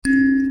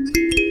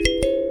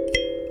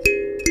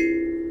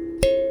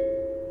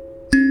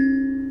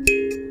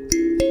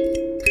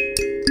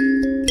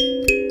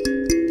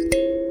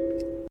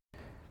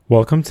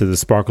Welcome to the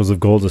Sparkles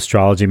of Gold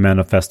Astrology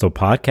Manifesto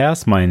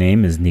podcast. My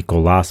name is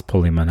Nicolas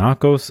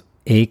Polymenakos,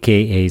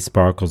 aka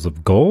Sparkles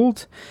of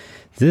Gold.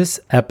 This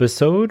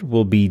episode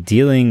will be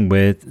dealing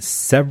with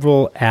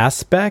several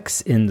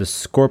aspects in the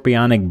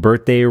Scorpionic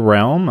birthday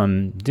realm.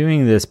 I'm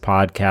doing this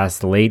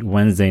podcast late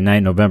Wednesday night,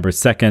 November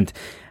 2nd.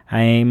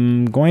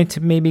 I'm going to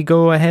maybe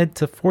go ahead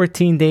to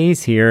 14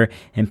 days here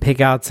and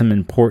pick out some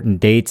important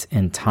dates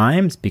and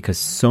times because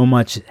so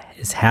much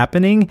is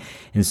happening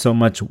and so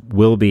much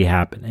will be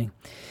happening.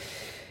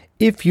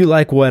 If you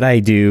like what I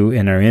do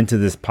and are into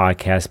this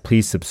podcast,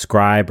 please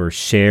subscribe or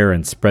share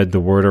and spread the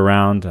word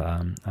around.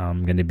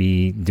 I'm going to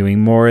be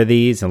doing more of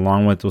these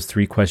along with those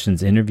 3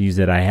 questions interviews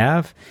that I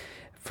have.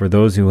 For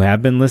those who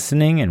have been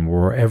listening and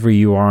wherever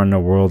you are in the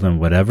world and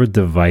whatever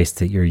device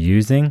that you're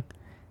using,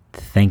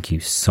 thank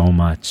you so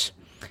much.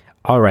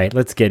 All right,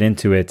 let's get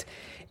into it.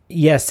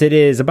 Yes, it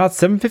is about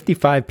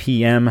 7:55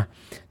 p.m.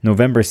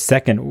 November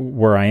 2nd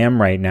where I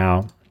am right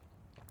now.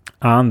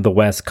 On the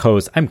West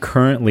Coast. I'm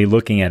currently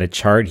looking at a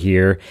chart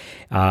here,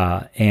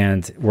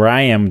 and where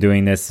I am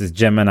doing this is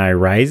Gemini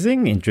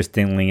rising,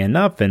 interestingly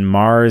enough, and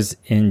Mars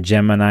in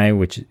Gemini,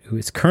 who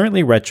is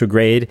currently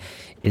retrograde,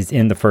 is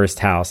in the first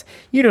house.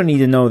 You don't need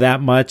to know that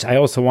much. I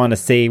also want to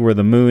say where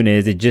the moon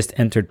is. It just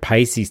entered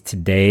Pisces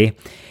today,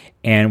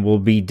 and we'll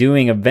be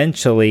doing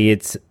eventually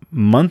its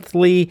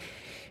monthly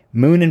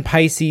moon in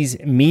Pisces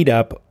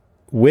meetup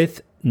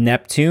with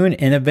Neptune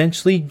and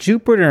eventually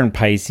Jupiter in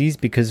Pisces,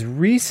 because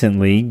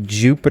recently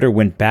Jupiter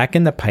went back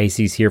into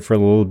Pisces here for a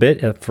little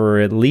bit, for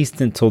at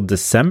least until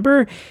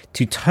December,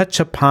 to touch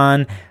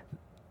upon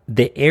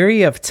the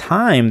area of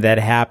time that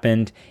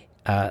happened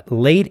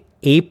late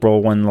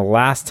April, when the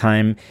last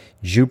time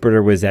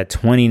Jupiter was at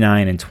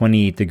 29 and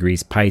 28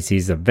 degrees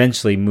Pisces,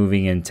 eventually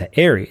moving into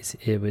Aries.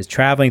 It was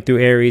traveling through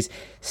Aries,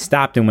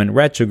 stopped and went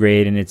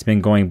retrograde, and it's been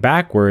going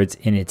backwards,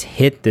 and it's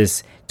hit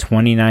this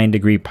 29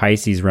 degree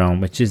Pisces realm,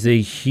 which is a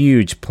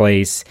huge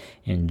place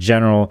in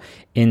general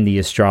in the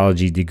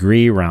astrology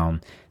degree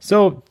realm.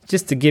 So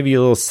just to give you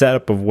a little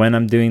setup of when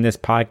I'm doing this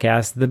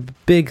podcast, the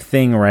big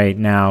thing right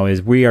now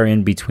is we are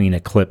in between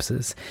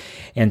eclipses.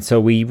 And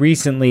so we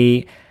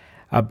recently,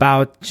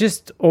 about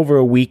just over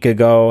a week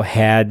ago,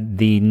 had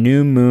the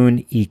new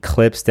moon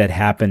eclipse that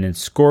happened in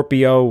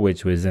Scorpio,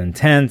 which was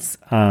intense,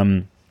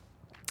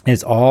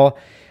 as all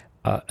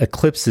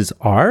eclipses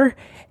are.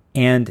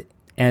 And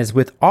as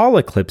with all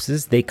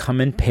eclipses, they come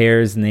in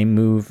pairs and they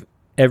move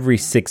every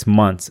 6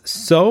 months.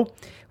 So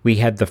we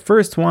had the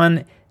first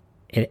one.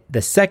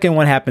 The second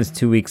one happens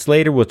 2 weeks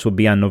later, which will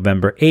be on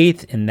November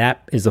 8th. And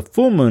that is a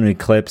full moon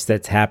eclipse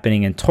that's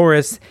happening in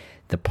Taurus,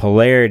 the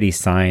polarity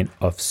sign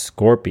of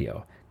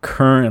Scorpio.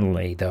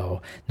 Currently,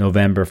 though,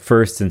 November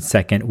 1st and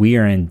 2nd, we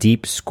are in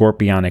deep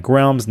Scorpionic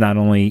realms. Not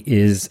only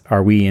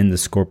are we in the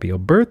Scorpio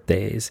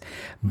birthdays,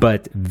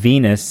 but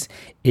Venus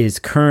is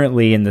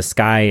currently in the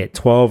sky at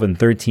 12 and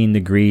 13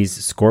 degrees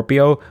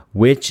Scorpio,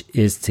 which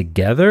is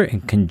together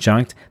and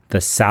conjunct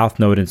the South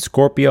Node in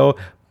Scorpio,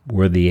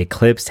 where the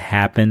eclipse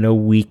happened a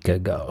week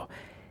ago.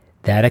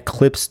 That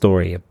eclipse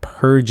story of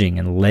purging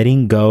and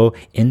letting go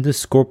in the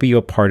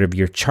Scorpio part of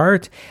your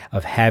chart,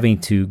 of having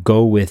to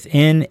go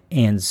within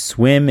and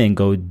swim and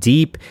go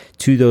deep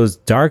to those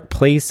dark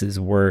places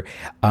where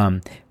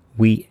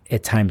we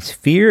at times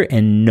fear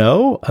and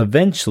know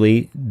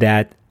eventually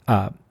that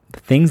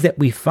things that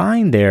we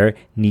find there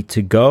need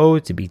to go,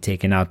 to be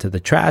taken out to the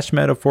trash,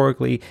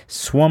 metaphorically,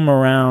 swum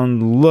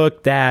around,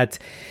 looked at,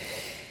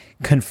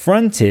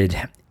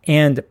 confronted,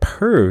 and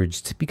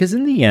purged. Because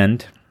in the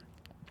end,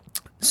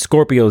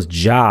 Scorpio's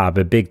job,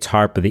 a big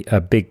part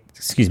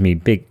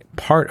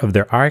of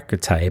their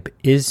archetype,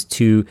 is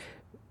to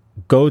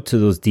go to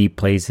those deep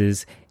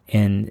places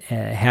and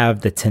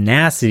have the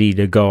tenacity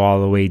to go all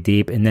the way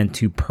deep and then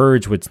to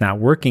purge what's not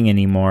working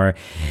anymore.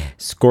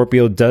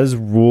 Scorpio does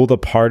rule the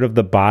part of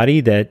the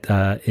body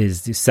that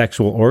is the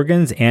sexual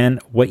organs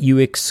and what you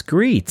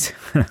excrete.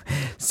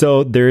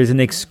 So there is an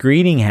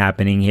excreting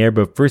happening here,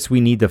 but first we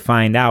need to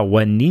find out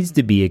what needs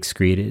to be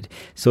excreted.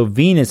 So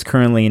Venus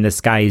currently in the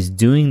sky is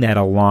doing that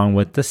along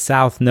with the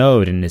South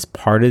Node, and is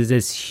part of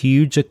this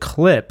huge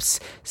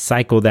eclipse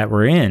cycle that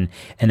we're in.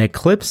 An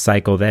eclipse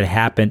cycle that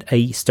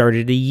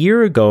started a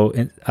year ago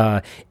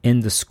in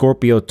the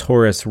Scorpio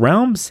Taurus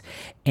realms,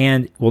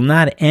 and will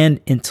not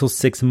end until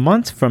 6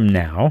 months from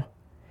now,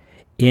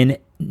 in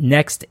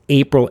next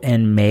April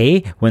and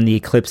May, when the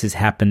eclipses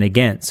happen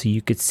again. So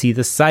you could see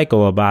the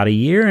cycle, about a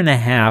year and a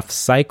half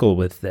cycle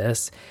with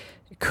this.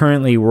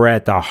 Currently, we're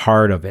at the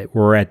heart of it.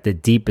 We're at the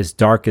deepest,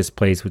 darkest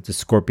place with the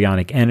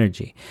Scorpionic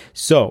energy.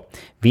 So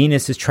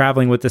Venus is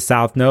traveling with the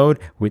South Node,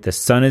 with the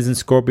Sun is in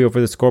Scorpio for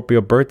the Scorpio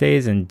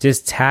birthdays, and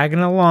just tagging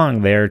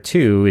along there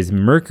too is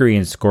Mercury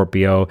in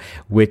Scorpio,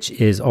 which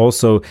is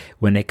also,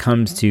 when it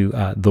comes to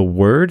the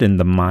word and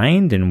the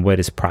mind and what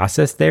is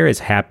processed there, is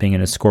happening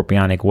in a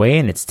Scorpionic way,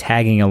 and it's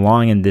tagging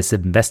along in this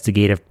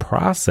investigative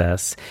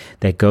process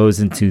that goes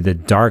into the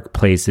dark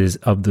places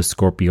of the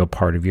Scorpio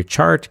part of your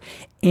chart.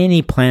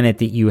 any planet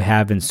that you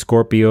have in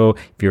Scorpio.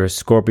 If you're a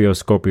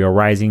Scorpio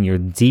rising, you're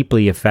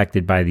deeply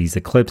affected by these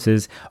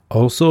eclipses.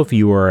 Also, if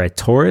you are a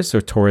Taurus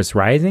or Taurus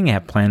rising,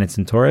 have planets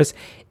in Taurus,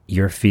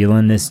 you're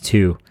feeling this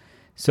too.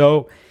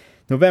 So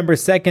November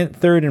 2nd,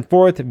 3rd, and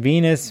 4th,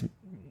 Venus,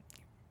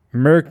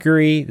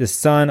 Mercury, the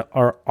Sun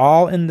are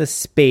all in the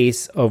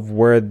space of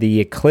where the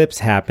eclipse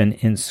happened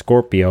in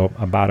Scorpio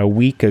about a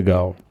week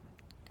ago.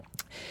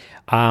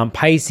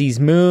 Pisces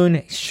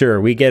moon,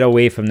 sure, we get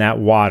away from that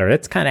water.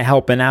 That's kind of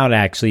helping out,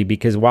 actually,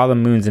 because while the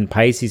moon's in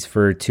Pisces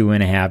for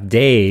 2.5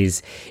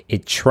 days,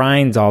 it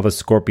trines all the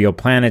Scorpio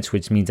planets,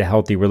 which means a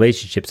healthy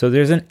relationship. So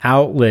there's an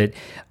outlet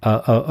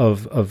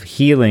of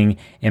healing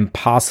and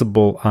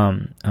possible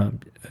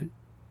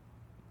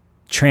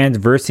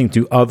transversing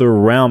to other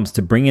realms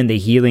to bring in the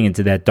healing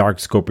into that dark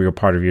Scorpio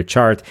part of your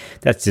chart.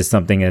 That's just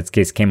something that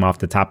just came off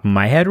the top of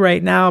my head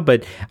right now,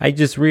 but I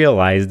just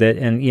realized it.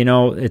 And,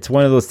 it's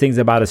one of those things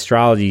about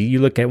astrology.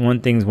 You look at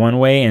one thing one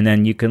way, and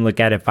then you can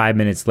look at it 5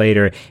 minutes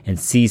later and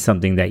see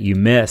something that you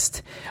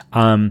missed.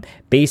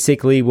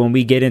 Basically, when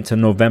we get into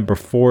November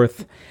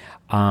 4th,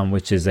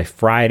 which is a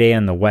Friday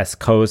on the West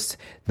Coast,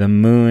 the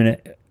moon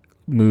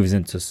moves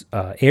into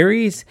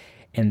Aries.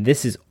 And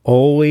this is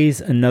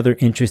always another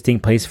interesting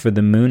place for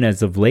the moon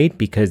as of late,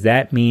 because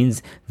that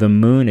means the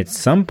moon at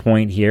some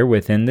point here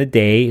within the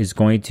day is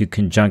going to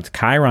conjunct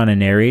Chiron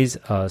in Aries,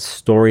 a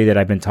story that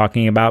I've been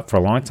talking about for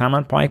a long time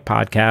on my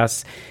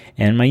podcasts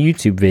and my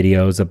YouTube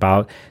videos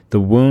about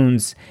the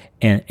wounds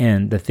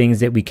and the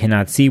things that we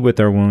cannot see with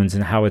our wounds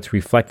and how it's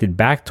reflected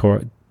back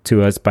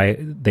to us by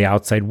the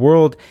outside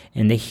world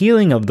and the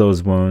healing of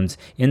those wounds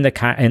in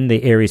the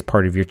Aries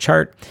part of your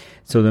chart.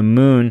 So the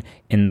moon,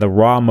 in the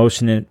raw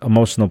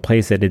emotional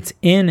place that it's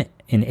in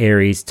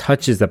Aries,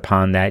 touches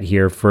upon that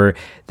here for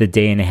the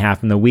day and a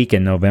half in the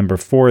weekend, November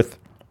 4th,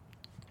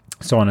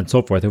 so on and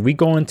so forth. If we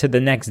go into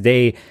the next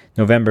day,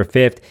 November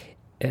 5th,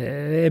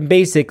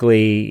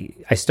 basically,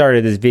 I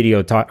started this this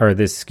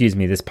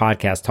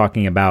podcast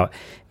talking about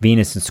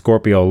Venus and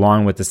Scorpio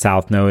along with the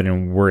South Node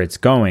and where it's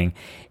going.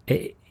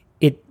 It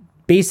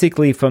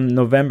basically from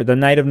the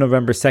night of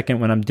November 2nd,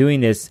 when I'm doing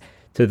this,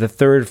 to the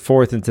 3rd,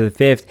 4th, and to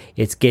the 5th,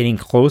 it's getting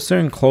closer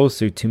and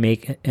closer to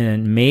make an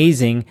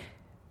amazing,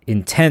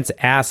 intense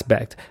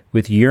aspect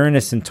with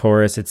Uranus and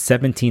Taurus at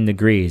 17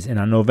 degrees. And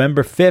on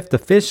November 5th,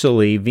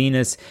 officially,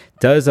 Venus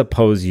does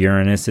oppose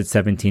Uranus at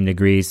 17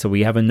 degrees. So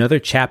we have another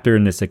chapter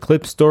in this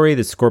eclipse story,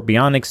 the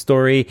Scorpionic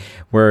story,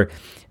 where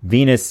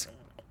Venus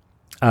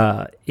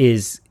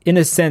is, in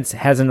a sense,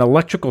 has an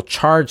electrical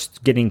charge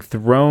getting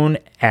thrown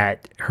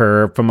at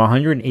her from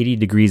 180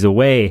 degrees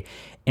away.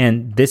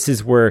 And this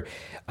is where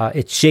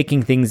it's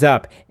shaking things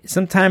up.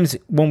 Sometimes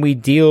when we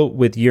deal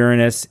with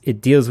Uranus, it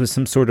deals with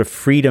some sort of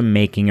freedom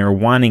making or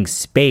wanting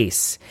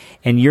space.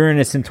 And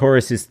Uranus and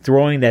Taurus is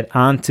throwing that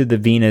onto the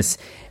Venus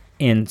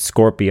in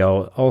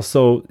Scorpio.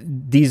 Also,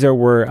 these are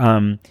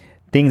where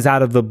things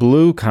out of the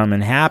blue come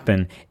and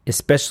happen,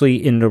 especially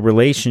in the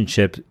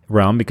relationship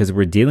realm, because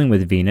we're dealing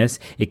with Venus.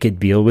 It could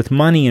deal with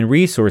money and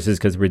resources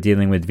because we're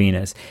dealing with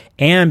Venus.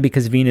 And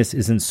because Venus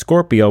is in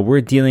Scorpio,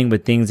 we're dealing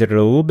with things that are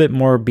a little bit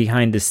more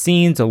behind the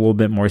scenes, a little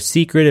bit more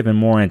secretive and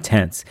more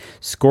intense.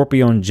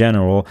 Scorpio in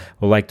general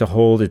will like to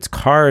hold its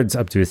cards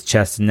up to its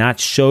chest and not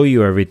show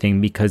you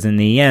everything, because in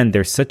the end,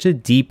 they're such a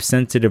deep,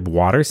 sensitive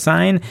water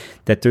sign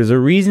that there's a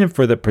reason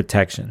for the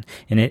protection.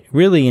 And it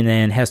really, in the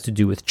end, has to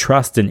do with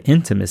trust and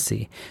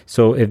intimacy.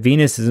 So if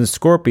Venus is in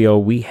Scorpio,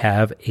 we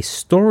have a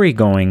story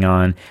going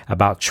on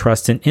about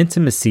trust and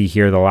intimacy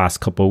here the last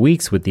couple of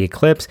weeks with the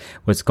eclipse,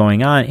 what's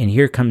going on. And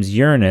here comes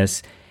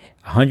Uranus,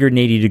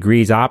 180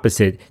 degrees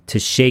opposite, to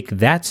shake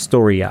that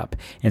story up.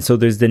 And so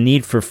there's the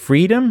need for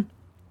freedom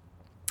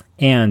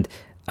and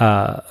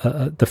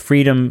the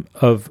freedom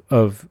of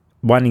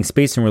wanting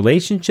space in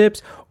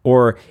relationships,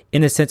 or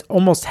in a sense,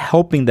 almost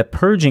helping the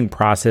purging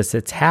process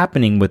that's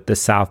happening with the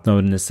South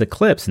Node in this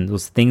eclipse, and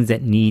those things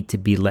that need to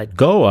be let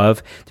go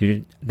of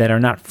that are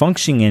not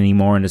functioning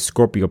anymore in the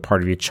Scorpio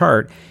part of your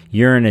chart.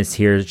 Uranus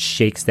here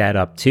shakes that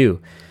up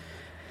too.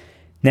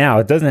 Now,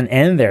 it doesn't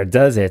end there,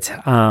 does it?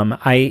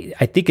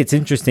 I think it's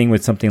interesting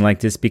with something like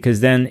this,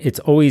 because then it's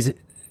always,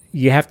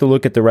 you have to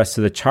look at the rest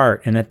of the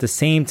chart. And at the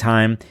same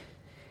time,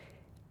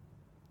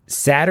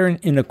 Saturn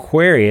in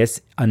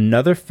Aquarius,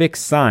 another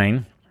fixed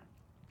sign.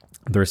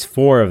 There's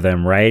 4 of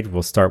them, right?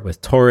 We'll start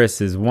with Taurus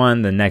is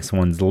 1, the next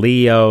one's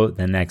Leo,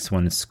 the next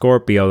one is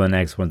Scorpio, the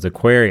next one's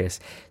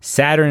Aquarius.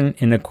 Saturn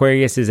in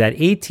Aquarius is at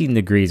 18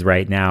 degrees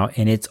right now,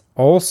 and it's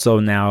also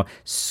now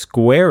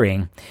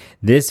squaring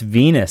this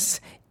Venus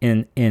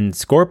in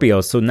Scorpio.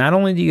 So not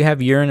only do you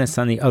have Uranus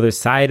on the other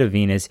side of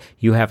Venus,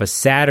 you have a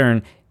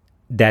Saturn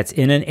that's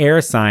in an air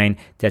sign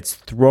that's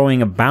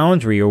throwing a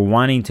boundary or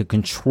wanting to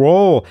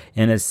control,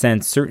 in a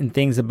sense, certain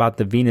things about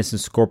the Venus and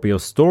Scorpio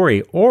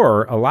story,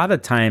 or a lot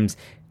of times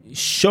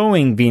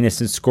showing Venus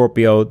and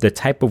Scorpio the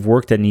type of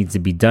work that needs to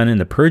be done in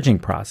the purging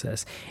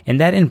process. And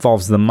that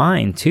involves the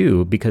mind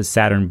too, because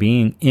Saturn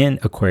being in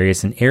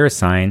Aquarius, an air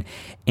sign,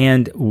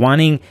 and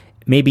wanting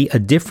maybe a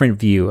different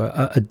view,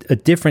 a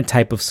different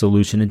type of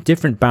solution, a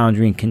different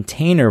boundary and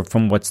container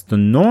from what's the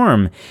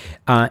norm,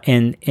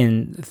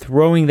 and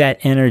throwing that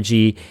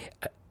energy,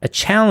 a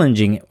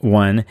challenging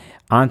one,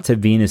 onto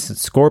Venus and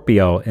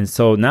Scorpio. And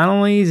so not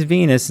only is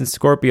Venus and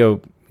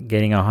Scorpio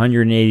getting a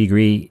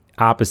 180-degree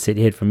opposite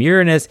hit from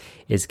Uranus,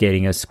 it's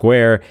getting a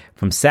square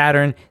from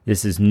Saturn.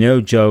 This is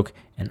no joke,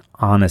 and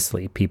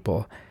honestly,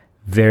 people,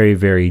 very,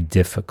 very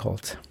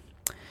difficult.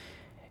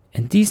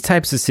 In these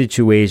types of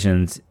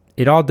situations,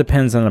 it all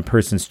depends on a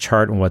person's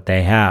chart and what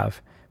they have.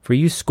 For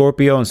you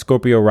Scorpio and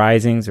Scorpio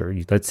risings, or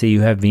let's say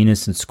you have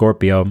Venus and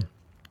Scorpio,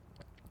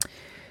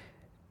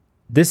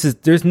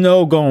 there's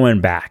no going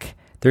back.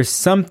 There's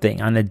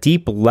something on a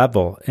deep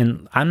level,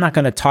 and I'm not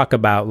going to talk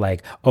about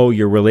like, oh,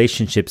 your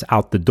relationship's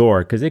out the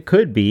door, because it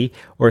could be,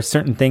 or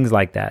certain things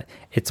like that.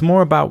 It's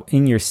more about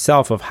in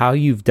yourself of how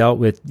you've dealt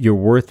with your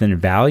worth and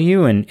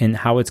value, and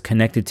how it's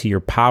connected to your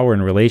power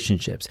and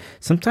relationships.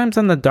 Sometimes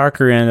on the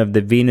darker end of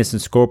the Venus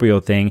and Scorpio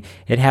thing,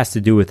 it has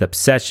to do with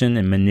obsession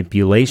and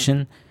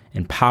manipulation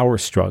and power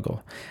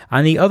struggle.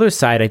 On the other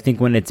side, I think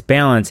when it's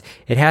balanced,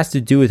 it has to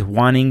do with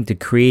wanting to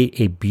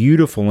create a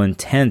beautiful,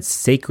 intense,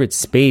 sacred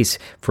space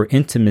for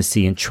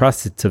intimacy and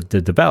trust to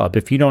develop.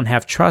 If you don't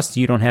have trust,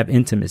 you don't have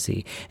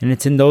intimacy. And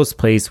it's in those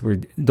places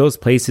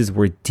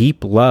where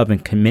deep love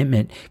and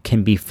commitment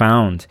can be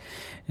found.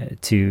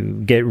 To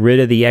get rid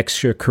of the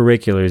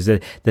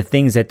extracurriculars, the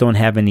things that don't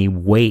have any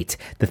weight,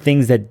 the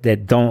things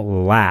that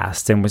don't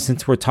last. And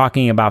since we're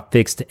talking about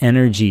fixed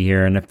energy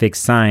here and a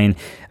fixed sign,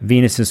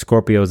 Venus and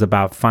Scorpio is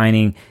about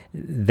finding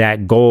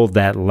that gold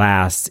that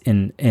lasts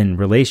in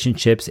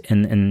relationships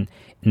and in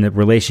the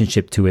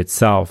relationship to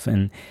itself,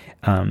 and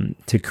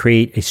to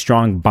create a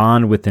strong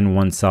bond within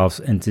oneself,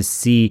 and to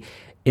see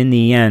in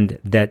the end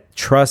that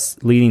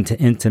trust leading to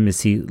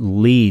intimacy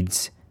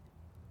leads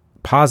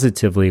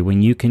positively,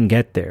 when you can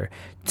get there,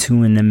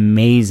 to an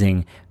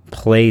amazing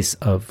place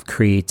of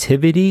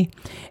creativity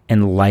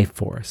and life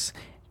force.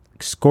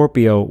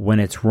 Scorpio, when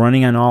it's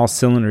running on all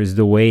cylinders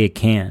the way it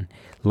can,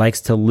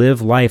 likes to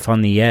live life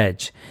on the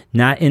edge,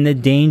 not in a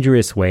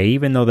dangerous way,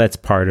 even though that's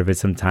part of it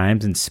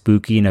sometimes, and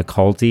spooky and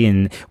occulty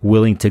and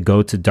willing to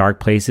go to dark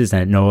places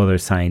that no other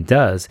sign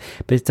does.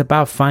 But it's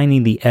about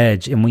finding the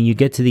edge. And when you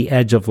get to the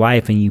edge of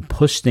life and you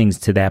push things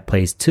to that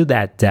place, to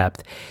that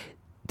depth,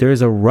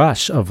 there's a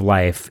rush of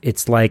life.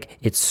 It's like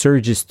it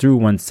surges through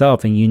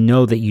oneself, and you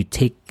know that you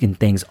take in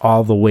things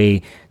all the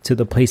way to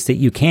the place that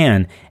you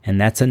can. And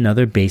that's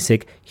another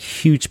basic,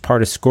 huge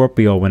part of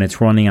Scorpio when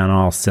it's running on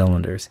all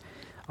cylinders.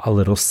 A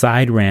little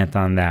side rant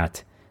on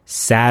that.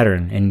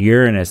 Saturn and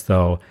Uranus,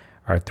 though,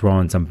 are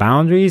throwing some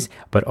boundaries,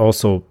 but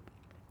also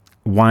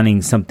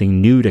wanting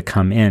something new to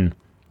come in.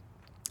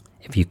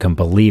 If you can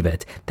believe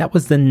it. That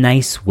was the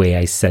nice way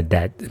I said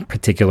that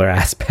particular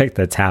aspect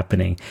that's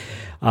happening.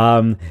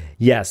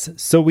 Yes,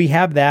 so we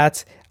have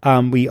that.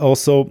 We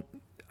also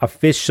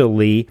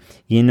officially,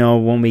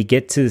 when we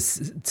get to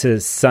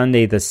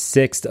Sunday, the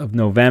 6th of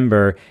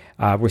November,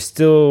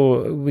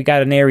 we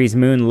got an Aries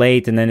moon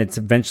late, and then it's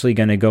eventually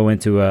going to go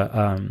into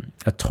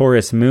a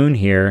Taurus moon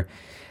here.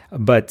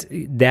 But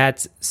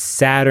that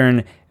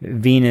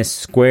Saturn-Venus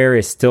square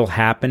is still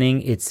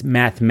happening. It's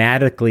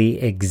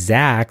mathematically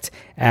exact,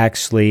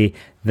 actually,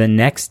 the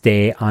next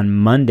day on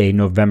Monday,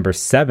 November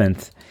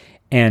 7th.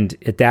 And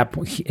at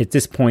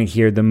this point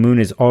here, the moon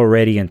is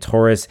already in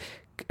Taurus,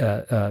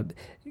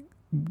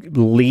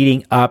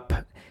 leading up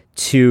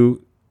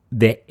to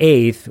the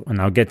 8th,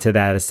 and I'll get to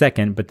that in a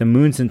second, but the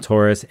moon's in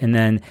Taurus, and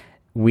then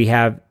we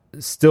have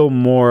still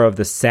more of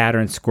the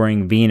Saturn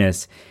squaring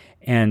Venus,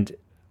 and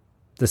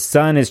the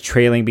sun is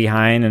trailing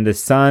behind, and the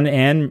sun,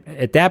 and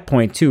at that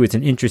point too, it's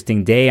an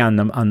interesting day on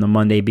the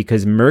Monday,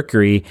 because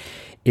Mercury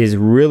is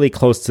really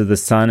close to the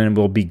sun and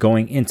will be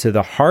going into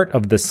the heart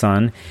of the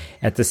sun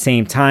at the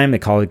same time. They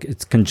call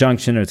it's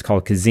conjunction, or it's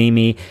called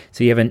cazimi.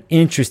 So you have an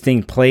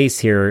interesting place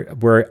here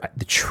where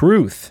the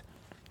truth,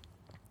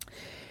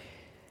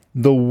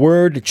 the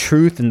word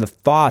truth and the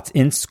thoughts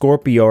in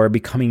Scorpio are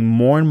becoming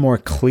more and more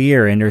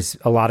clear, and there's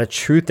a lot of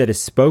truth that is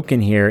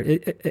spoken here.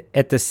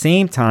 At the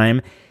same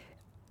time,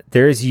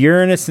 there's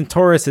Uranus and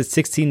Taurus at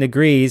 16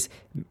 degrees,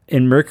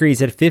 and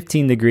Mercury's at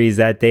 15 degrees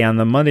that day on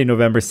the Monday,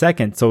 November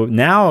 2nd. So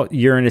now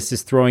Uranus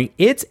is throwing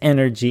its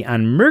energy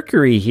on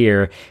Mercury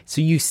here. So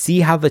you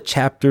see how the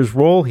chapters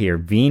roll here.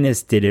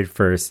 Venus did it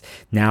first.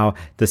 Now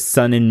the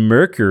Sun and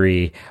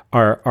Mercury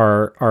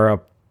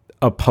are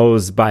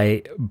opposed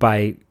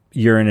by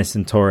Uranus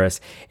and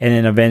Taurus. And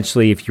then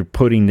eventually, if you're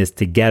putting this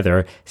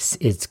together,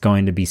 it's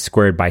going to be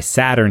squared by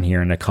Saturn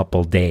here in a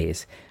couple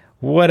days.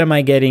 What am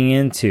I getting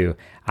into?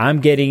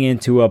 I'm getting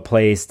into a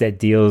place that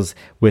deals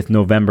with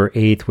November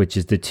 8th, which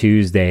is the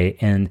Tuesday,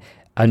 and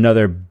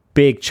another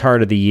big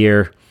chart of the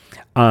year.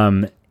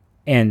 And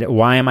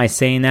why am I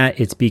saying that?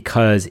 It's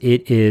because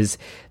it is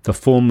the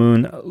full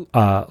moon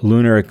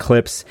lunar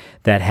eclipse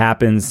that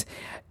happens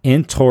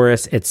in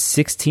Taurus at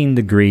 16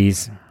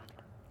 degrees.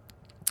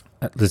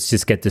 Let's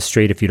just get this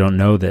straight if you don't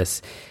know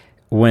this.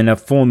 When a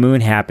full moon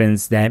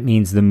happens, that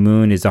means the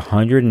moon is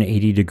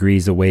 180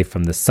 degrees away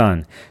from the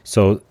sun.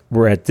 So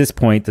we're at this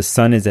point, the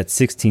sun is at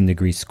 16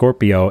 degrees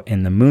Scorpio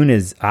and the moon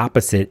is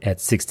opposite at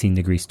 16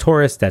 degrees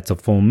Taurus. That's a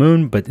full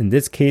moon, but in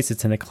this case,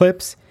 it's an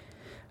eclipse.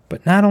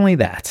 But not only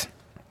that,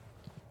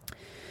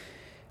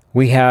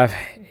 we have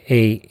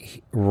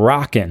a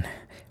rockin'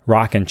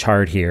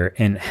 chart here.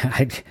 And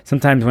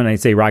sometimes when I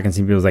say rockin',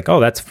 some people's like, oh,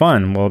 that's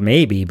fun. Well,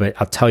 maybe, but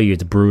I'll tell you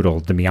it's brutal,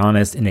 to be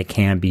honest, and it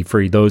can be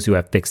for those who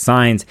have fixed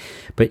signs.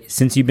 But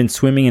since you've been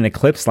swimming in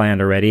eclipse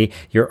land already,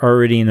 you're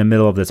already in the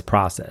middle of this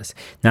process.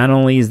 Not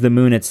only is the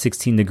moon at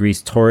 16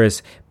 degrees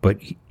Taurus, but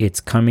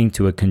it's coming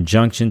to a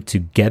conjunction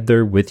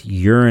together with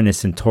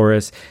Uranus and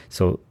Taurus.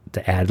 So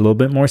to add a little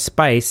bit more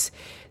spice,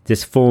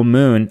 this full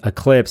moon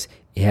eclipse,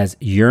 it has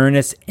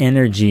Uranus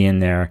energy in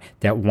there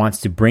that wants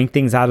to bring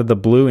things out of the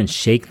blue and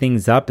shake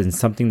things up and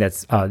something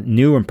that's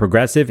new and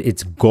progressive.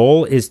 Its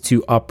goal is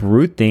to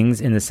uproot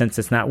things in the sense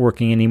it's not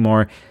working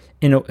anymore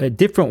in a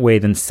different way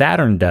than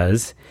Saturn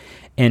does.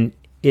 And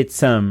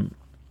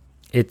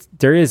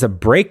there is a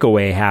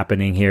breakaway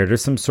happening here.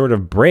 There's some sort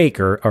of break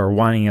or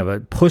wanting of a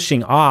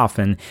pushing off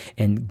and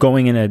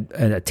going in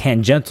a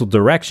tangential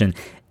direction.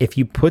 If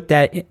you put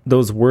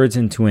those words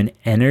into an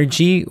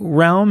energy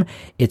realm,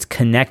 it's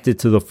connected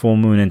to the full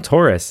moon in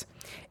Taurus.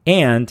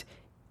 And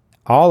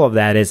all of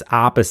that is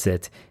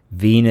opposite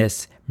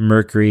Venus,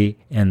 Mercury,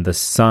 and the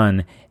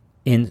sun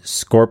in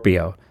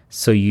Scorpio.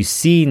 So you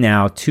see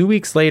now, 2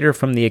 weeks later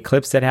from the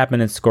eclipse that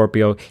happened in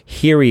Scorpio,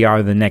 here we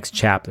are, the next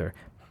chapter.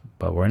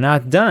 But we're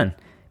not done,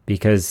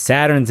 because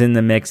Saturn's in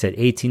the mix at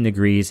 18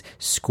 degrees,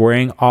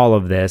 squaring all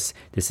of this.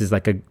 This is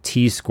like a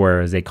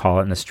T-square, as they call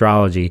it in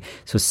astrology.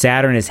 So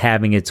Saturn is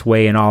having its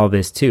way in all of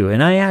this too.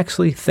 And I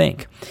actually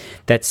think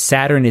that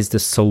Saturn is the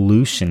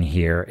solution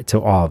here to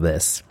all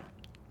this,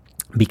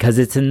 because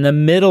it's in the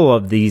middle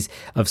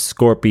of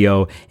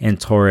Scorpio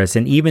and Taurus.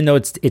 And even though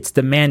it's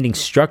demanding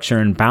structure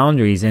and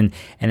boundaries and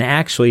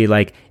actually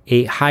like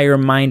a higher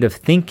mind of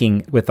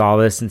thinking with all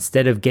this,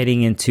 instead of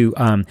getting into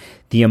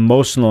the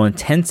emotional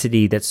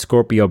intensity that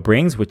Scorpio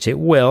brings, which it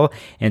will,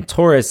 and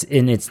Taurus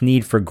in its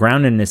need for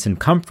groundedness and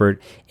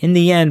comfort, in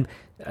the end,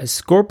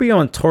 Scorpio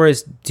and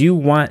Taurus do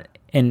want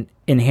and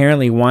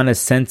inherently want a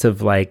sense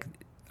of like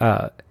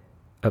of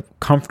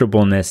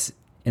comfortableness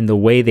in the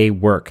way they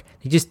work.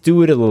 They just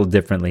do it a little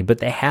differently, but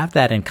they have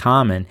that in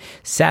common.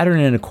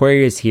 Saturn in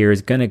Aquarius here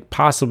is going to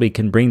possibly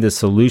can bring the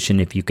solution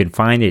if you can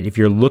find it, if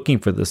you're looking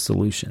for the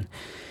solution.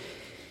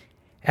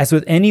 As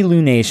with any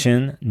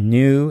lunation,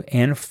 new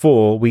and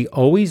full, we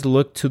always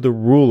look to the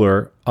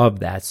ruler of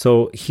that.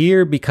 So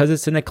here, because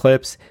it's an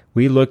eclipse,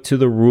 we look to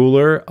the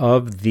ruler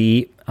of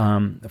the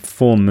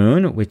full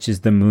moon, which is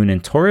the moon in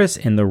Taurus,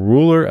 and the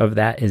ruler of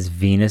that is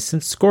Venus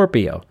in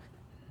Scorpio.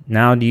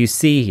 Now, do you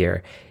see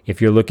here? If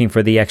you're looking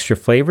for the extra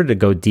flavor to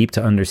go deep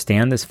to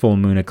understand this full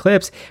moon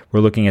eclipse, we're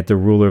looking at the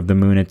ruler of the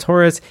moon in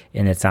Taurus,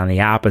 and it's on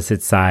the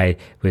opposite side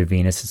with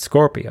Venus in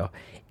Scorpio.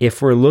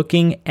 If we're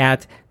looking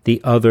at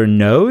the other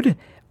node,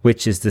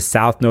 which is the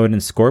south node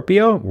in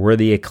Scorpio, where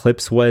the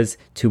eclipse was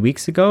 2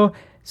 weeks ago,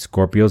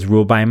 Scorpio is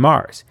ruled by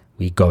Mars.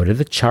 We go to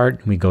the chart,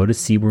 and we go to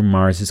see where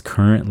Mars is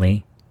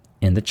currently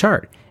in the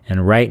chart.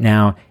 And right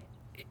now,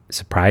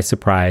 surprise,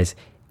 surprise,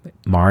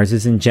 Mars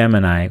is in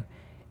Gemini,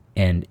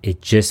 and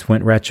it just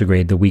went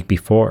retrograde the week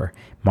before.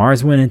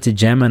 Mars went into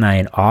Gemini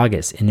in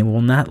August, and it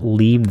will not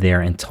leave there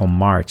until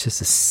March.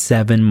 This is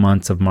 7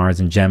 months of Mars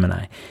in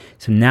Gemini.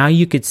 So now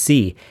you could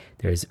see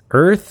there's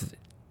Earth,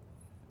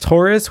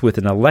 Taurus with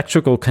an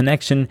electrical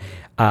connection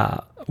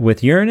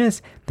with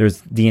Uranus.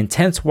 There's the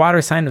intense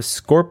water sign of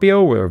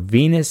Scorpio, where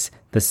Venus,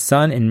 the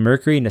Sun, and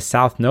Mercury in the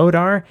South Node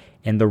are.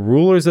 And the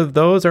rulers of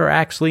those are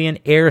actually in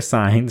air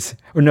signs.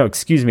 Or no,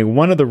 excuse me.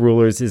 One of the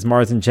rulers is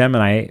Mars in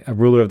Gemini, a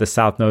ruler of the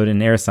South Node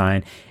in air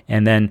sign.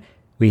 And then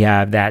we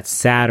have that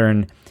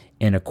Saturn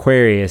in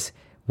Aquarius,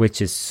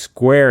 which is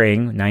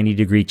squaring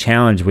 90-degree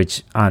challenge,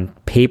 which on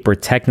paper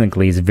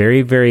technically is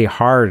very, very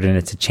hard and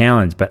it's a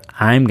challenge. But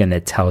I'm going to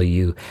tell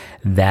you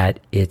that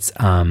it's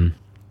a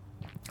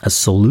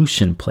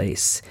solution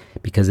place,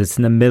 because it's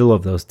in the middle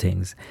of those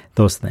things.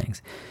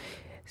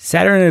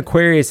 Saturn in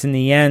Aquarius, in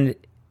the end,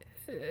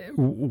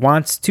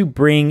 wants to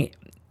bring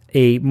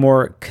a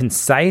more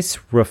concise,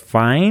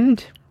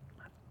 refined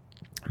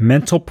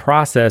mental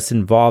process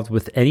involved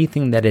with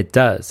anything that it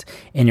does.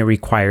 And it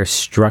requires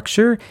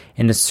structure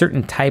and a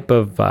certain type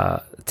of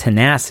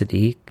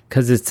tenacity,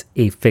 because it's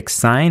a fixed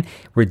sign.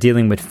 We're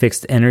dealing with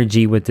fixed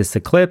energy with this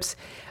eclipse.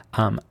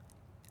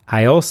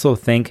 I also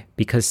think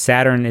because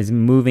Saturn is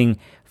moving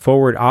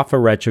forward off a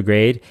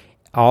retrograde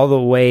all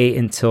the way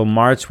until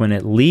March when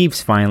it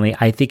leaves finally,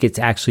 I think it's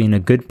actually in a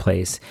good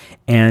place.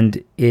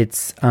 And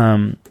it's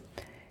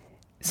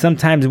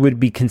sometimes would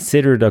be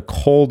considered a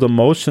cold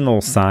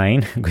emotional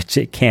sign, which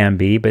it can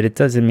be, but it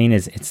doesn't mean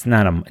it doesn't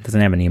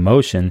have any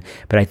emotion.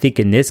 But I think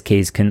in this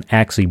case can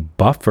actually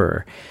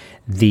buffer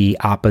the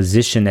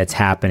opposition that's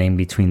happening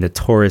between the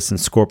Taurus and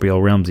Scorpio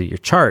realms of your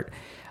chart.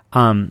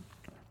 And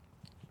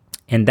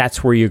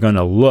that's where you're going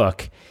to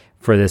look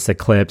for this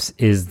eclipse,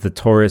 is the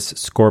Taurus,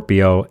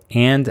 Scorpio,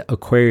 and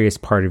Aquarius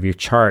part of your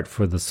chart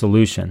for the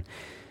solution.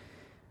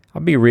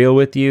 I'll be real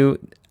with you.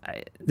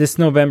 This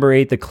November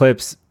 8th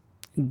eclipse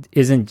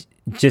isn't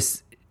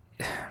just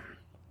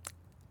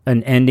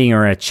an ending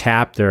or a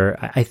chapter.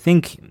 I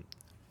think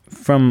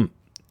from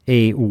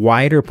a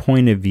wider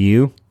point of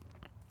view,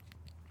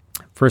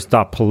 first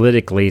off,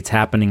 politically, it's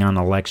happening on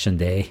election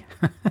day.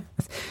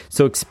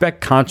 So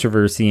expect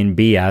controversy and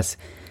BS.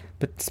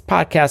 But this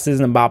podcast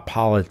isn't about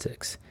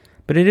politics.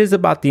 But it is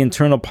about the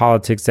internal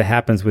politics that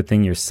happens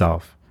within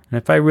yourself. And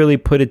if I really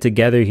put it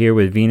together here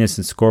with Venus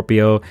and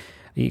Scorpio,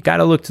 you got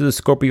to look to the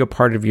Scorpio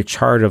part of your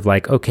chart of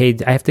like, okay,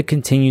 I have to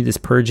continue this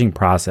purging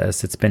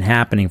process. It's been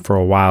happening for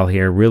a while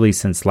here, really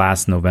since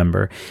last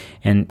November,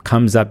 and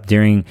comes up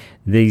during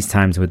these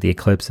times with the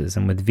eclipses.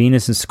 And with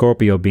Venus and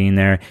Scorpio being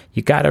there,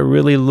 you got to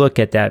really look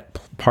at that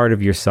part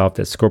of yourself,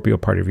 that Scorpio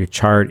part of your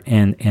chart,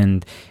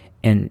 and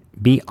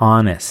be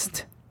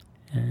honest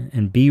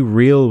and be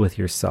real with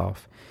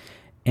yourself.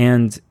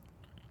 And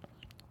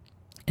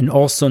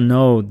also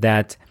know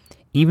that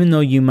even though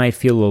you might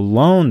feel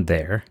alone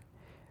there,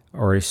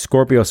 or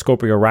Scorpio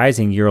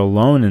rising, you're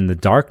alone in the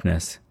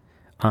darkness.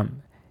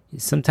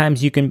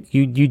 Sometimes you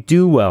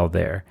do well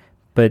there,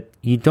 but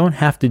you don't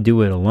have to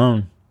do it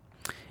alone.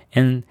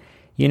 And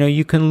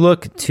you can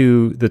look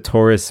to the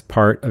Taurus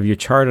part of your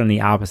chart on the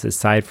opposite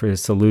side for a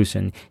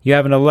solution. You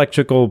have an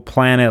electrical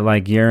planet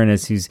like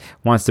Uranus who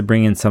wants to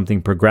bring in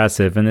something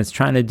progressive, and it's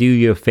trying to do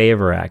you a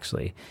favor.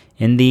 Actually,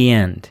 in the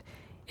end,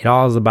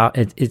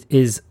 it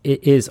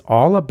is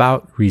all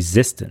about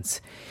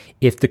resistance.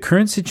 If the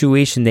current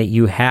situation that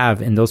you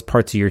have in those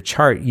parts of your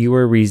chart, you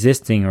are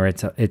resisting, or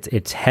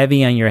it's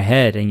heavy on your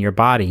head and your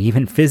body,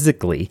 even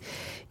physically,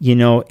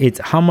 it's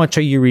how much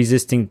are you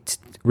resistance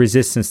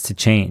to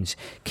change?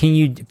 Can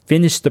you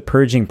finish the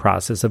purging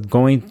process of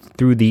going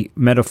through the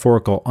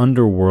metaphorical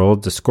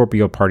underworld, the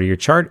Scorpio part of your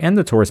chart and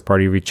the Taurus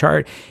part of your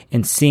chart,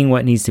 and seeing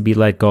what needs to be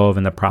let go of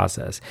in the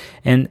process?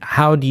 And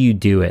how do you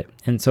do it?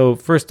 And so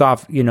first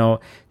off,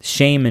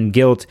 shame and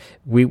guilt,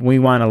 we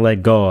want to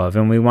let go of,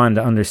 and we want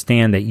to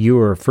understand that you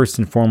are first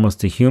and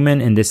foremost a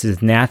human, and this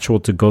is natural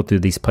to go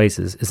through these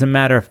places. As a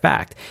matter of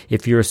fact,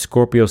 if you're a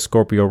Scorpio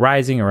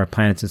rising, or a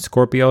planet in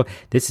Scorpio,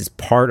 this is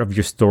part of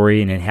your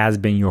story, and it has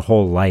been your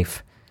whole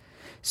life.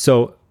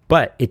 So,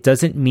 but it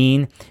doesn't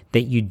mean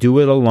that you do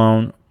it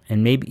alone,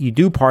 and maybe you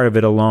do part of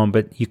it alone,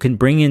 but you can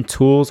bring in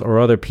tools or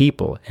other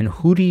people. And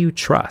who do you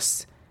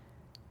trust,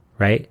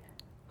 right?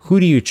 Who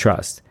do you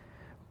trust?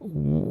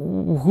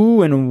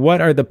 Who and what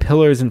are the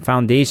pillars and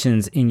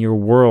foundations in your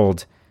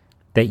world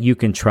that you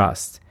can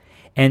trust?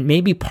 And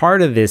maybe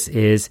part of this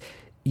is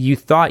you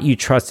thought you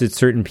trusted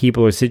certain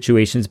people or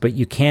situations, but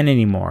you can't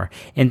anymore.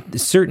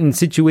 And certain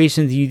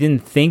situations you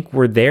didn't think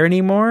were there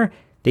anymore,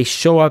 they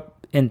show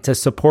up and to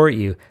support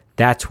you.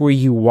 That's where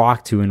you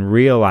walk to and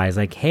realize,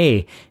 like,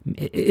 hey,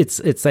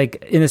 it's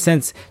like, in a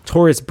sense,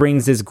 Taurus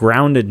brings this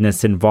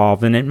groundedness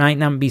involved, and it might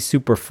not be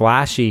super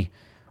flashy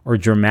or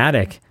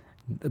dramatic,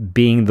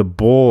 being the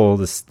bull,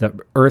 the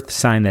earth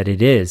sign that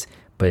it is,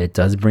 but it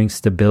does bring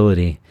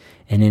stability.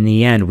 And in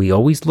the end, we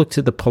always look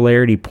to the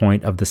polarity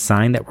point of the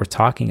sign that we're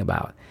talking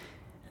about.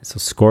 So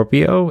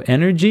Scorpio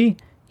energy,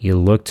 you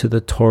look to the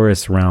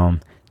Taurus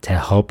realm to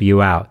help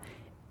you out.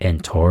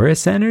 And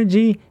Taurus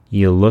energy,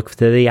 you look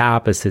to the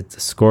opposite, to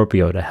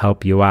Scorpio, to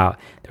help you out.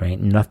 There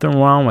ain't nothing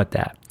wrong with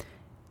that.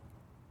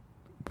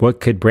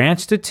 What could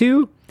branch the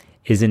two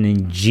is an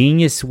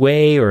ingenious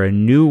way or a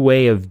new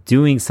way of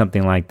doing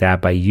something like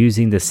that by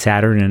using the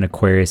Saturn and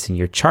Aquarius in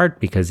your chart,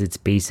 because it's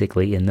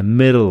basically in the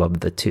middle of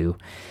the two.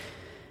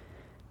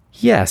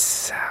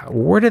 Yes,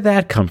 where did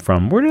that come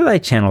from? Where did I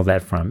channel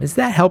that from? Is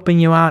that helping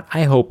you out?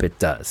 I hope it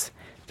does.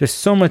 There's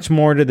so much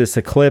more to this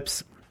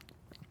eclipse.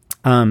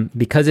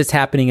 Because it's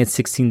happening at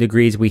 16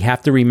 degrees, we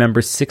have to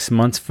remember 6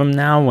 months from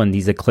now, when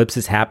these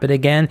eclipses happen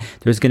again,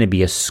 there's going to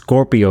be a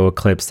Scorpio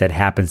eclipse that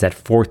happens at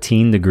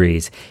 14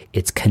 degrees.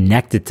 It's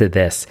connected to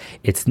this.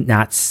 It's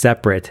not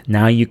separate.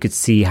 Now you could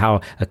see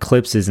how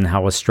eclipses and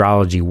how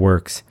astrology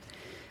works.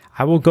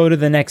 I will go to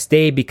the next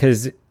day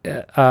because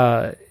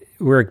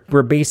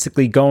we're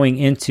basically going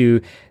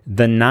into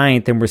the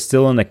 9th, and we're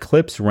still in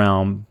eclipse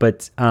realm.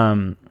 But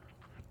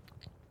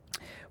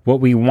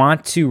what we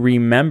want to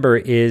remember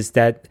is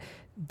that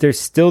there's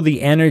still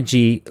the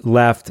energy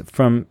left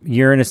from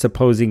Uranus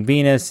opposing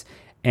Venus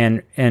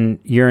and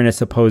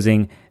Uranus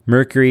opposing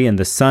Mercury and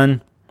the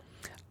Sun.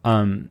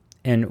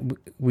 And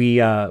we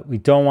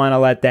don't want to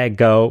let that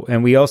go.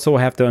 And we also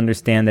have to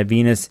understand that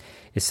Venus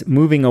is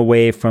moving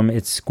away from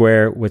its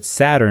square with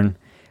Saturn,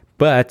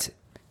 but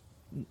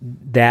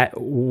that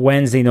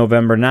Wednesday,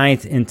 November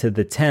 9th into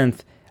the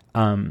 10th,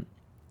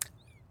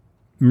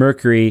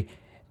 Mercury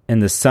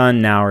and the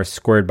Sun now are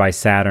squared by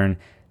Saturn.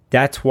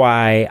 That's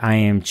why I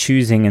am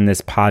choosing in this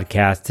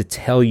podcast to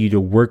tell you to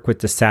work with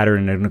the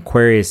Saturn and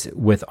Aquarius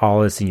with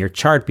all this in your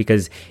chart,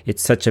 because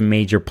it's such a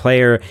major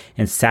player,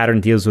 and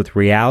Saturn deals with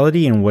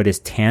reality and what is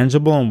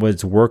tangible and what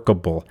is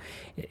workable.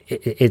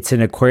 It's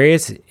an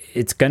Aquarius.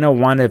 It's going to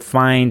want to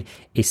find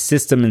a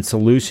system and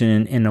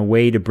solution in a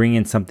way to bring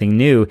in something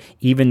new,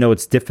 even though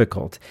it's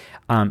difficult.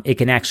 It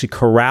can actually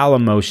corral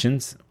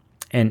emotions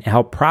and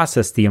help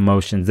process the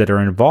emotions that are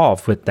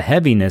involved with the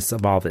heaviness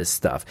of all this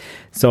stuff.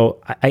 So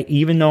I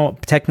even though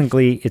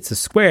technically it's a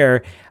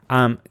square,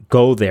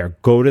 go there.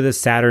 Go to the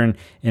Saturn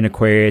in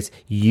Aquarius.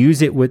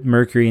 Use it with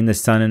Mercury and the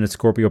Sun in the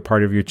Scorpio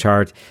part of your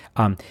chart.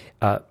 An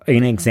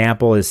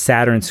example is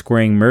Saturn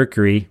squaring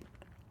Mercury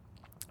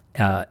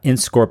in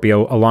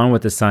Scorpio along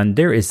with the Sun.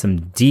 There is some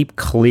deep,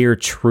 clear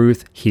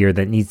truth here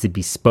that needs to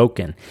be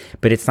spoken,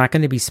 but it's not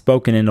going to be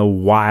spoken in a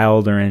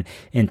wild or an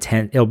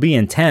intense. It'll be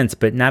intense,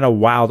 but not a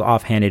wild,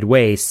 offhanded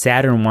way.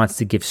 Saturn wants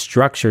to give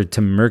structure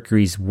to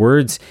Mercury's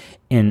words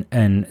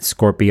in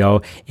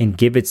Scorpio and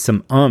give it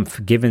some oomph,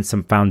 give it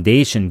some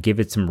foundation, give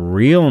it some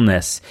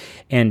realness.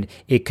 And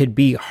it could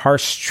be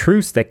harsh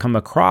truths that come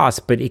across,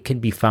 but it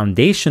could be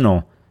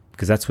foundational,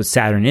 because that's what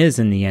Saturn is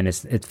in the end.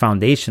 It's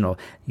foundational.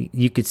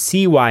 You could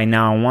see why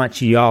now I want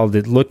you all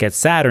to look at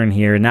Saturn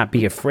here and not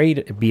be afraid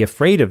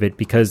of it,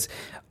 because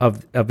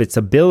of its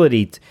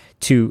ability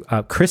to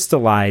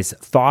crystallize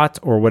thought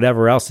or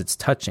whatever else it's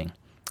touching.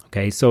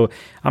 Okay, so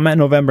I'm at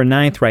November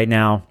 9th right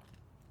now.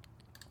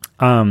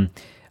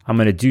 I'm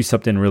going to do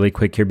something really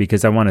quick here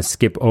because I want to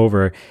skip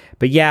over.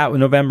 But yeah,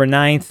 November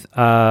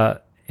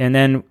 9th, and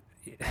then...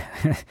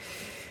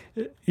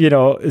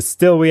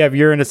 still we have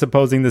Uranus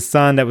opposing the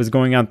Sun that was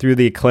going on through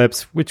the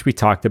eclipse, which we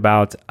talked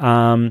about.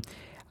 At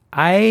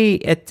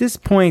this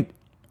point,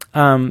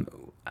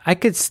 I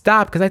could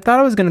stop because I thought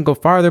I was going to go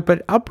farther,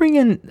 but I'll bring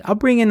in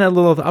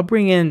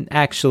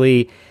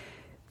actually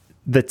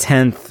the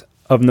 10th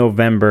of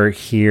November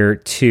here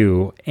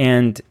too,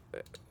 and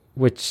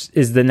which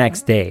is the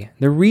next day.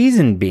 The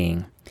reason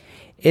being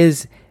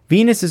is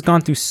Venus has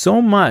gone through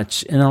so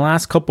much in the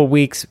last couple of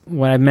weeks,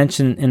 what I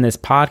mentioned in this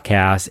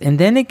podcast, and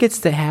then it gets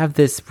to have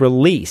this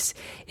release.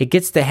 It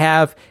gets to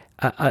have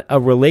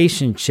a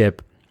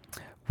relationship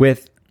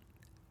with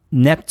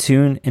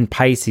Neptune and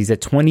Pisces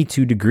at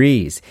 22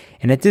 degrees.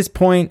 And at this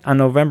point on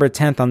November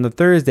 10th, on the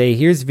Thursday,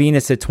 here's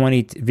Venus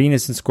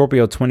and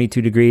Scorpio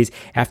 22 degrees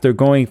after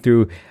going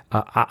through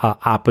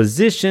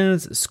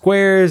oppositions,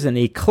 squares, and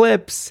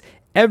eclipse,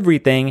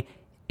 everything.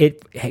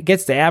 It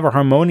gets to have a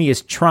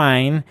harmonious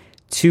trine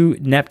to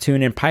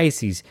Neptune and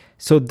Pisces.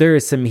 So there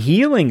is some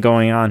healing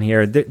going on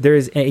here. There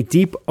is a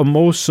deep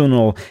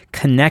emotional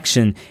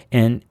connection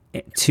and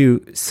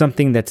to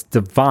something that's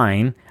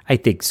divine. I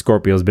think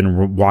Scorpio's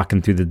been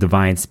walking through the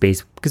divine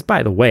space because,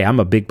 by the way,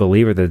 I'm a big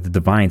believer that the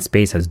divine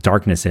space has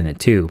darkness in it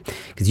too,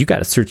 because you got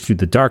to search through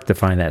the dark to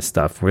find that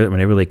stuff when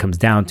it really comes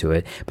down to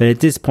it. But at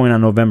this point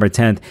on November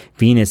 10th,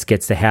 Venus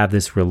gets to have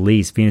this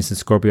release. Venus and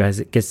Scorpio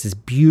gets this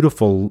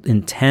beautiful,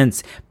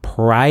 intense,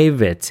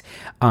 private,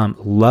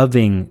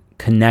 loving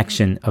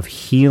connection of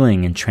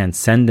healing and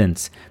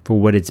transcendence for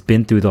what it's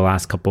been through the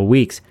last couple of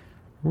weeks.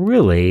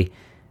 Really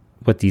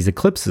what these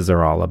eclipses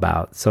are all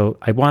about. So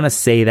I want to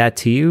say that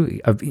to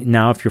you.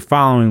 Now, if you're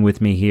following with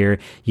me here,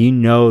 you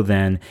know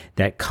then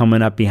that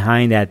coming up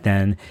behind that,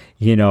 then,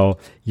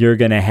 you're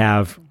going to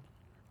have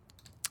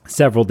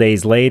several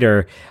days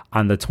later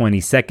on the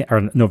 22nd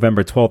or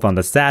November 12th on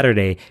the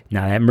Saturday.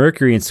 Now that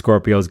Mercury in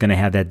Scorpio is going to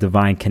have that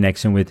divine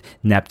connection with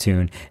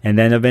Neptune, and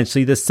then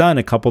eventually the Sun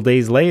a couple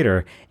days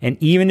later. And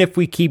even if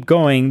we keep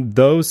going,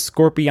 those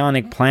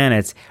scorpionic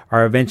planets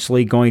are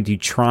eventually going to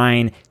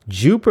trine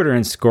Jupiter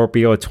in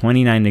Scorpio at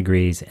 29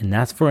 degrees. And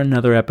that's for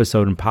another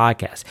episode and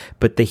podcast.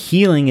 But the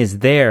healing is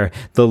there.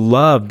 The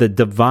love, the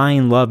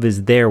divine love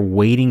is there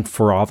waiting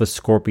for all the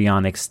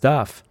scorpionic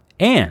stuff.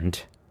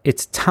 And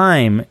it's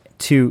time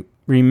to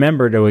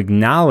remember to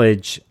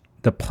acknowledge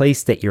the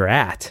place that you're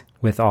at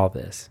with all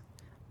this.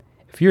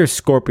 If you're a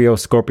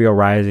Scorpio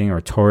rising,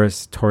 or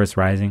Taurus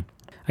rising,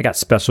 I got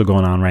special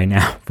going on right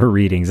now for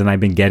readings, and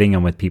I've been getting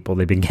them with people.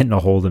 They've been getting a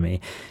hold of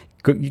me.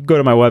 You go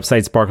to my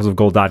website,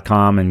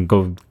 sparklesofgold.com, and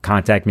go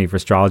contact me for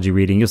astrology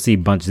reading. You'll see a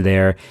bunch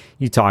there.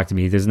 You talk to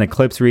me. There's an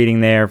eclipse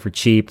reading there for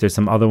cheap. There's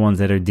some other ones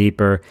that are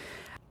deeper.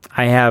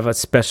 I have a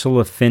special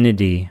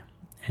affinity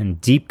and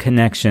deep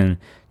connection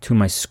to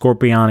my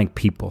scorpionic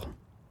people,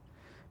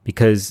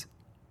 because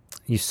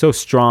you're so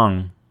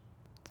strong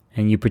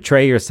and you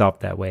portray yourself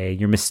that way.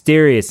 You're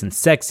mysterious and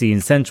sexy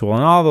and sensual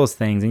and all those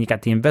things. And you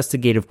got the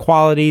investigative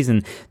qualities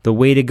and the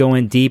way to go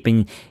in deep.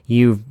 And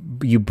you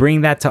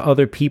bring that to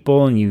other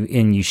people, and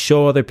you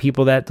show other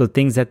people that the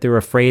things that they're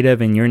afraid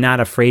of, and you're not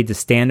afraid to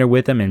stand there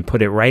with them and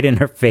put it right in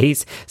their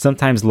face,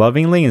 sometimes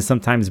lovingly and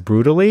sometimes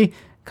brutally.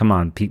 Come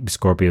on,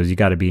 Scorpios, you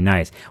got to be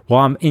nice.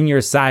 Well, I'm in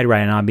your side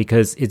right now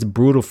because it's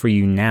brutal for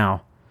you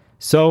now.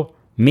 So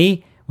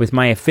me, with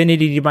my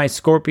affinity to my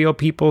Scorpio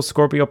people,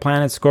 Scorpio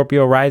planets,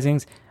 Scorpio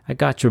risings, I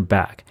got your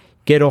back.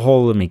 Get a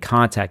hold of me.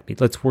 Contact me.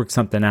 Let's work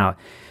something out.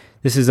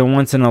 This is a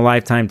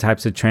once-in-a-lifetime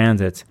types of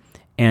transits.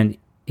 And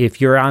if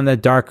you're on the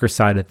darker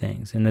side of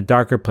things, in the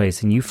darker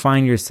place, and you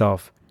find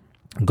yourself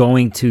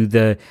going to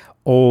the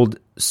old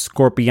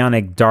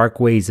scorpionic dark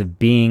ways of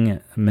being,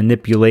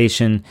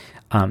 manipulation,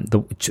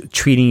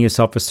 treating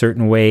yourself a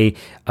certain way,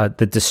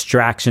 the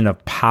distraction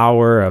of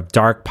power, of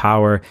dark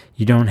power,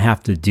 you don't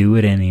have to do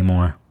it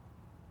anymore.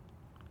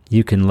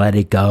 You can let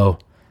it go.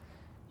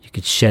 You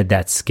could shed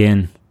that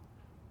skin.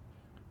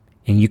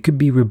 And you could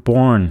be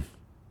reborn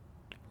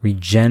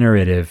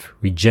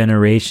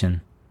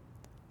regeneration,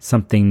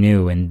 something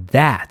new. And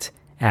that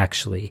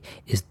actually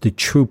is the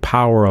true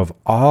power of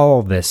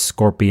all this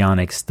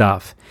scorpionic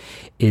stuff,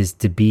 is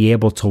to be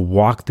able to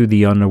walk through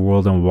the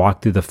underworld and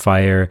walk through the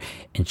fire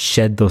and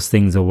shed those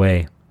things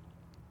away.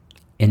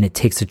 And it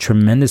takes a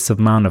tremendous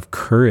amount of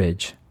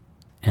courage.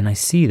 And I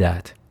see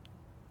that.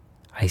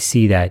 I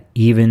see that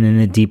even in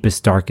the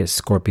deepest,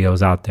 darkest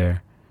Scorpios out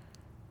there.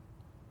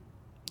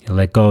 You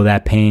let go of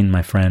that pain,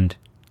 my friend,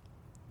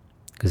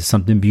 because there's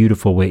something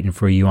beautiful waiting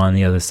for you on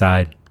the other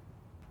side.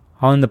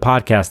 I'll end the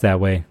podcast that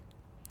way.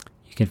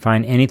 You can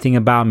find anything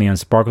about me on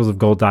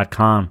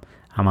sparklesofgold.com.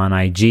 I'm on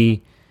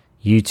IG,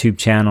 YouTube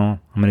channel.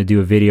 I'm going to do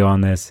a video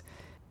on this.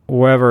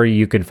 Wherever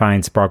you can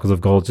find Sparkles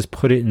of Gold, just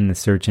put it in the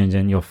search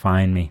engine. You'll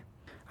find me.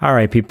 All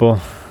right,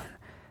 people.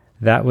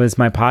 That was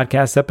my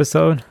podcast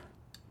episode.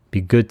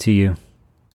 Be good to you.